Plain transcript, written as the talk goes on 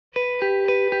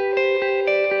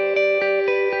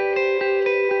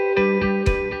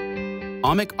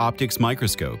Omek Optics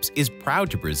Microscopes is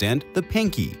proud to present the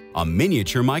Pinky, a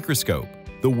miniature microscope,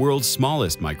 the world's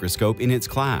smallest microscope in its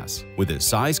class, with a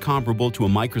size comparable to a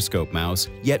microscope mouse,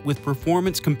 yet with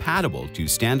performance compatible to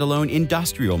standalone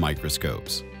industrial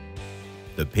microscopes.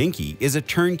 The Pinky is a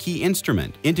turnkey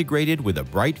instrument integrated with a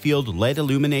bright field LED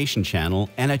illumination channel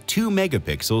and a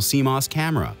 2-megapixel CMOS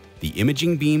camera. The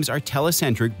imaging beams are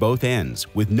telecentric both ends,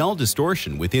 with null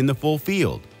distortion within the full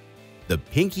field. The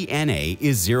Pinky NA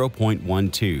is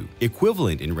 0.12,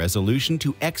 equivalent in resolution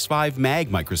to X5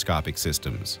 mag microscopic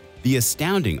systems. The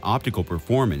astounding optical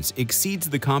performance exceeds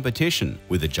the competition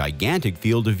with a gigantic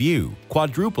field of view,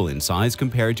 quadruple in size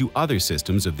compared to other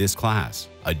systems of this class.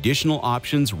 Additional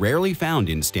options rarely found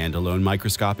in standalone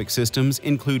microscopic systems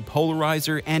include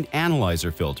polarizer and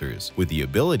analyzer filters, with the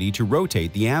ability to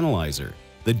rotate the analyzer.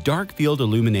 The dark field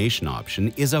illumination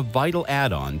option is a vital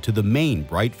add-on to the main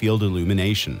bright field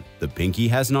illumination. The Pinky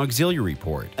has an auxiliary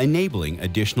port, enabling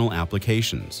additional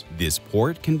applications. This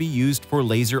port can be used for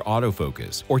laser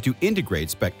autofocus or to integrate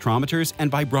spectrometers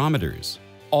and vibrometers.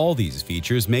 All these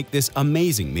features make this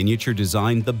amazing miniature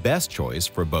design the best choice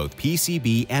for both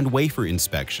PCB and wafer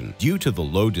inspection. Due to the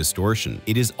low distortion,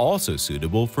 it is also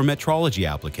suitable for metrology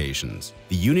applications.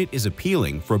 The unit is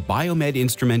appealing for biomed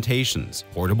instrumentations,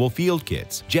 portable field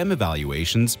kits, gem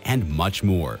evaluations, and much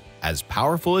more. As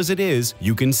powerful as it is,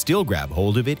 you can still grab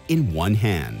hold of it in one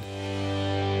hand.